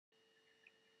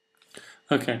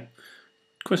Okay,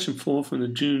 question 4 from the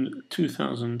June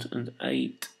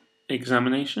 2008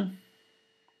 examination.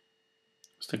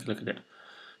 Let's take a look at it. It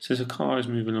says a car is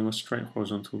moving along a straight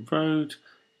horizontal road,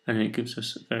 and it gives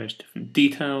us various different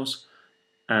details,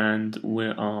 and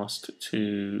we're asked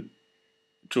to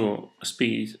draw a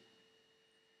speed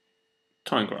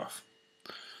time graph.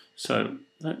 So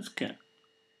let's get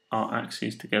our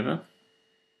axes together,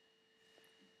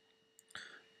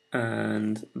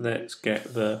 and let's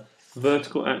get the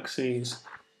vertical axis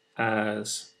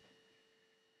as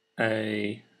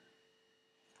a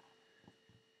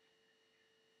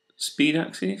speed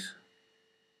axis,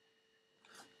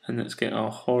 and let's get our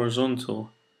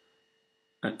horizontal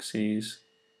axes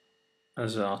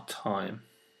as our time.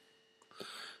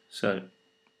 So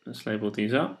let's label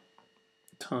these up: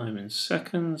 time in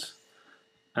seconds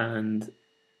and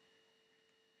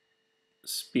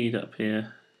speed up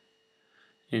here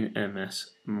in ms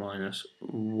minus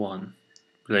 1,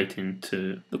 relating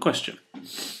to the question.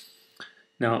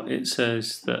 Now it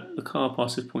says that the car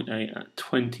passes point A at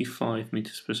 25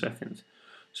 meters per second.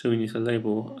 So we need to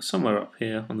label somewhere up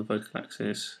here on the vertical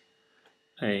axis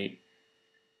a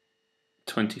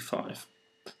 25.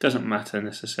 Doesn't matter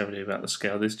necessarily about the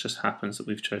scale. This just happens that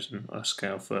we've chosen a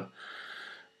scale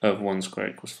of 1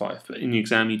 squared equals 5. But in the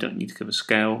exam you don't need to give a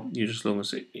scale. You just, as long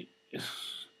as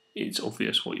it's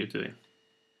obvious what you're doing.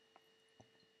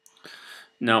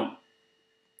 Now,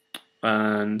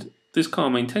 and this car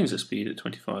maintains a speed at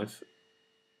 25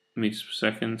 meters per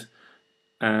second,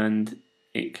 and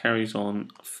it carries on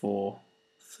for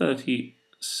 30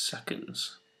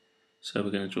 seconds. So we're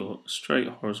going to draw a straight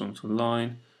horizontal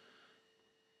line.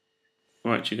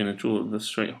 We're actually going to draw the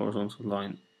straight horizontal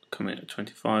line coming at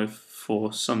 25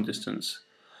 for some distance,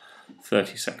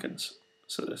 30 seconds.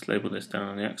 So let's label this down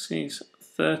on the axes.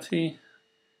 30,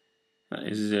 that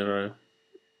is 0,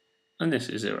 and this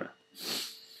is 0.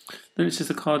 Then it says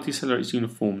the car decelerates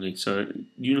uniformly. So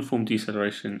uniform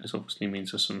deceleration obviously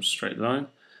means there's some straight line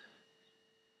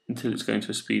until it's going to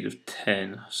a speed of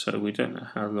 10. So we don't know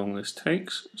how long this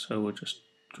takes, so we'll just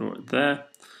draw it there.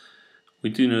 We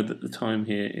do know that the time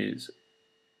here is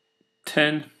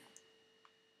 10,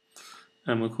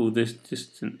 and we'll call this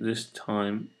distance, this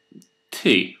time,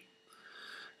 t.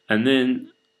 And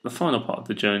then the final part of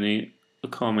the journey, the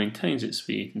car maintains its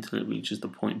speed until it reaches the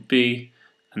point B,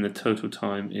 and the total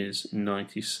time is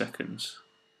 90 seconds.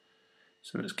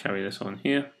 So let's carry this on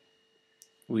here.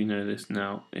 We know this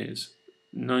now is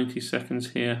 90 seconds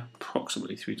here,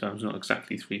 approximately 3 times, not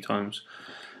exactly 3 times.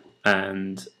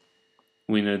 And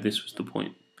we know this was the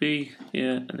point B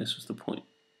here, and this was the point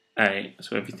A.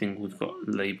 So everything we've got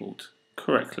labelled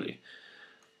correctly.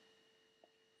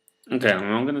 Okay, and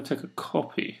I'm going to take a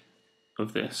copy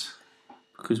of this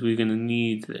because we're going to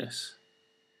need this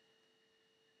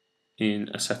in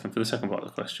a second for the second part of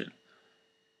the question.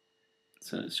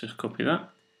 So let's just copy that.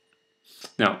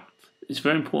 Now, it's a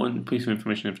very important piece of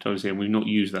information in photography, and we've not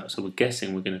used that, so we're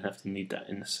guessing we're going to have to need that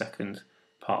in the second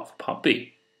part for part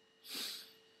B.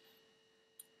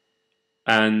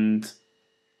 And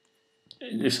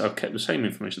in this, I've kept the same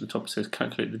information at the top. It says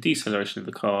calculate the deceleration of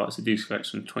the car as a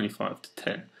deceleration of 25 to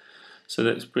 10. So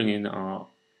let's bring in our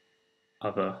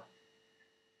other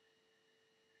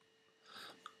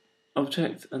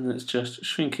object, and let's just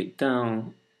shrink it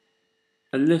down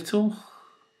a little,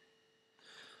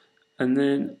 and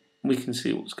then we can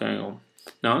see what's going on.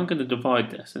 Now I'm going to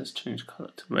divide this. Let's change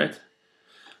colour to red.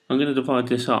 I'm going to divide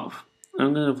this up.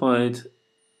 I'm going to divide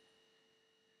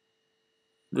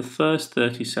the first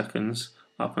 30 seconds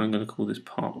up, and I'm going to call this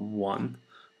part 1. I'm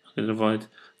going to divide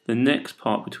the next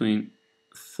part between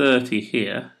 30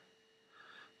 here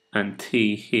and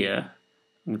t here.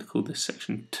 I'm going to call this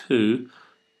section 2,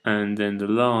 and then the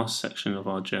last section of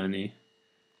our journey,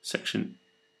 section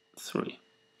 3.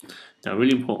 Now, a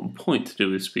really important point to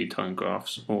do with speed time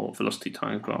graphs or velocity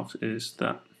time graphs is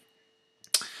that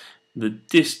the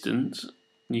distance,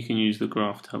 you can use the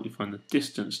graph to help you find the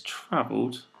distance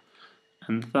travelled,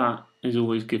 and that is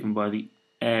always given by the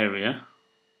area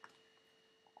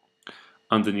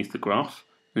underneath the graph.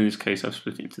 In this case, I've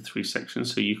split it into 3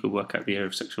 sections, so you could work out the area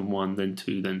of section 1, then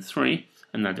 2, then 3,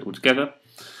 and add it all together.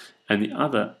 And the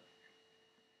other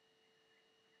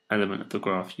element of the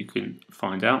graph you can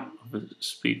find out of the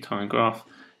speed time graph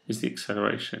is the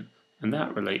acceleration, and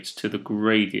that relates to the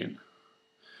gradient,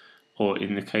 or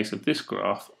in the case of this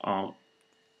graph, our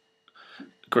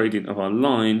gradient of our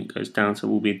line goes down, so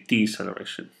it will be a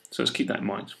deceleration. So let's keep that in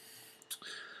mind.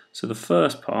 So the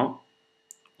first part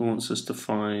wants us to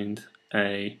find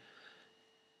it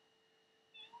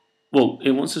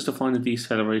wants us to find the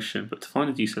deceleration, but to find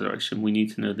the deceleration we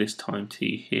need to know this time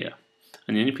t here.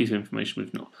 And the only piece of information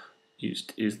we've not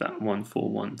used is that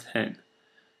 14110.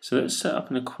 So let's set up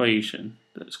an equation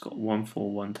that's got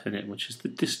 14110 in, which is the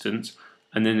distance,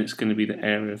 and then it's going to be the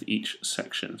area of each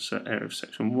section. So area of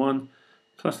section 1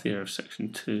 plus the area of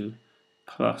section 2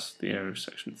 plus the area of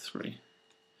section 3.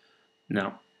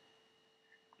 Now,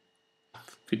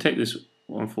 if you take this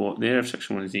one for the area of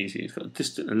section 1 is easy. It's got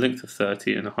a length of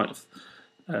 30 and a height of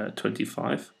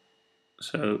 25.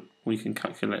 So we can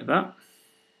calculate that.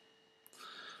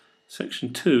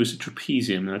 Section 2 is a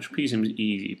trapezium. Now, a trapezium is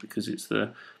easy because it's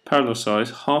the parallel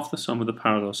sides, half the sum of the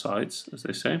parallel sides, as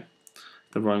they say.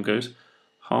 The rhyme goes,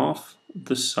 half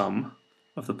the sum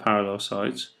of the parallel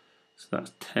sides, so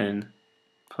that's 10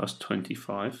 plus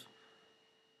 25.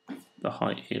 The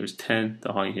height here is 10,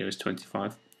 the height here is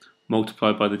 25,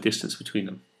 multiplied by the distance between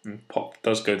them. And pop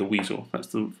does go the weasel, that's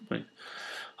the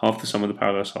half the sum of the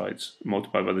parallel sides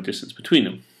multiplied by the distance between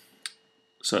them.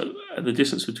 So the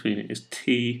distance between it is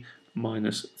t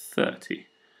minus 30.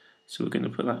 So we're going to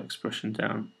put that expression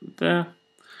down there.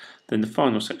 Then the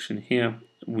final section here,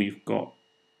 we've got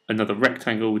another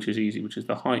rectangle, which is easy, which is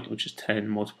the height, which is 10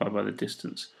 multiplied by the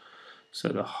distance. So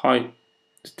the height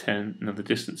is 10, now the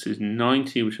distance is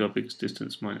 90, which is our biggest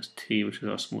distance, minus t, which is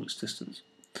our smallest distance.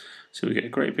 So we get a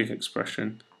great big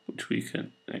expression, which we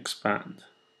can expand.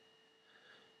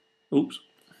 Oops.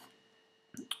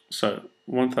 So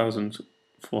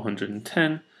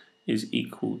 1,410 is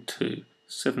equal to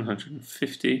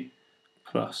 750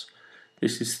 plus,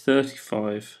 this is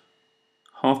 35,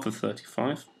 half of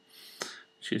 35,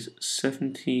 which is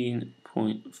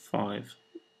 17.5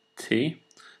 t.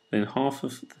 Then half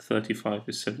of the 35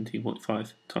 is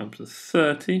 17.5 times the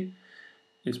 30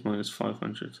 is minus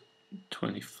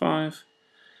 525.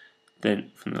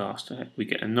 Then from the last we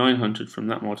get a 900 from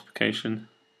that multiplication,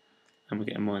 and we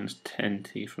get a minus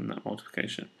 10t from that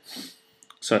multiplication.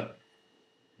 So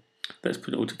let's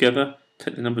put it all together.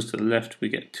 Take the numbers to the left, we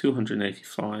get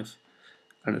 285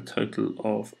 and a total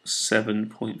of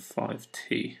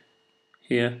 7.5t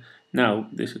here. Now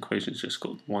this equation has just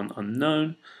got one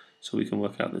unknown, so we can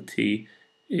work out that t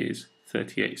is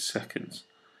 38 seconds.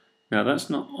 Now that's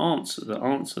not answer. The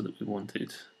answer that we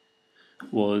wanted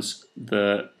was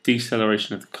the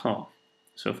deceleration of the car.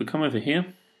 So if we come over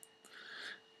here,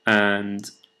 and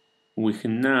we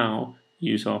can now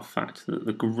use our fact that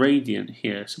the gradient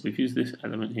here, so we've used this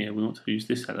element here, we want to use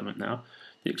this element now,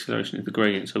 the acceleration is the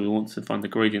gradient, so we want to find the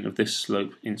gradient of this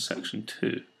slope in section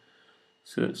 2.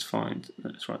 So let's write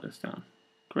this down.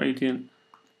 Gradient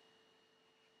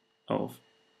of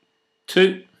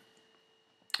 2,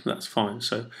 that's fine.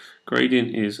 So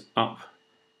gradient is up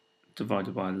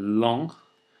divided by long.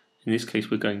 In this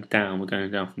case we're going down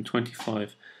from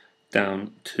 25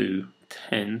 down to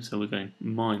 10, so we're going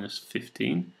minus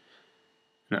 15, and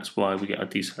that's why we get our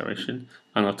deceleration,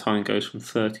 and our time goes from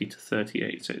 30 to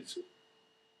 38, so it's a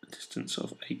distance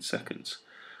of 8 seconds,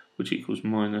 which equals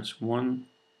minus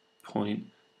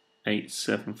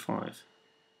 1.875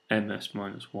 ms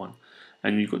minus 1.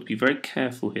 And you've got to be very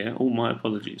careful here, all my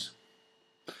apologies,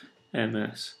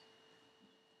 ms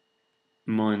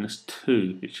minus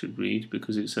 2 it should read,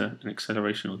 because it's an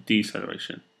acceleration or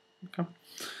deceleration. Okay.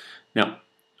 Now,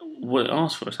 what it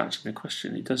asks for is actually in the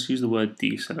question, it does use the word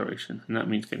deceleration, and that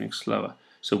means getting slower.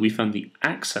 So we found the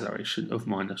acceleration of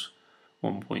minus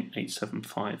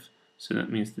 1.875. So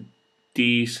that means the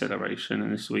deceleration,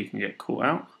 and this is where you can get caught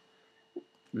out,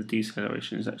 the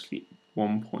deceleration is actually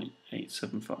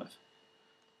 1.875.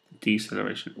 The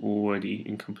deceleration already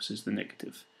encompasses the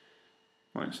negative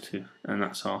minus 2, and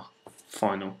that's our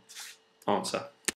final answer.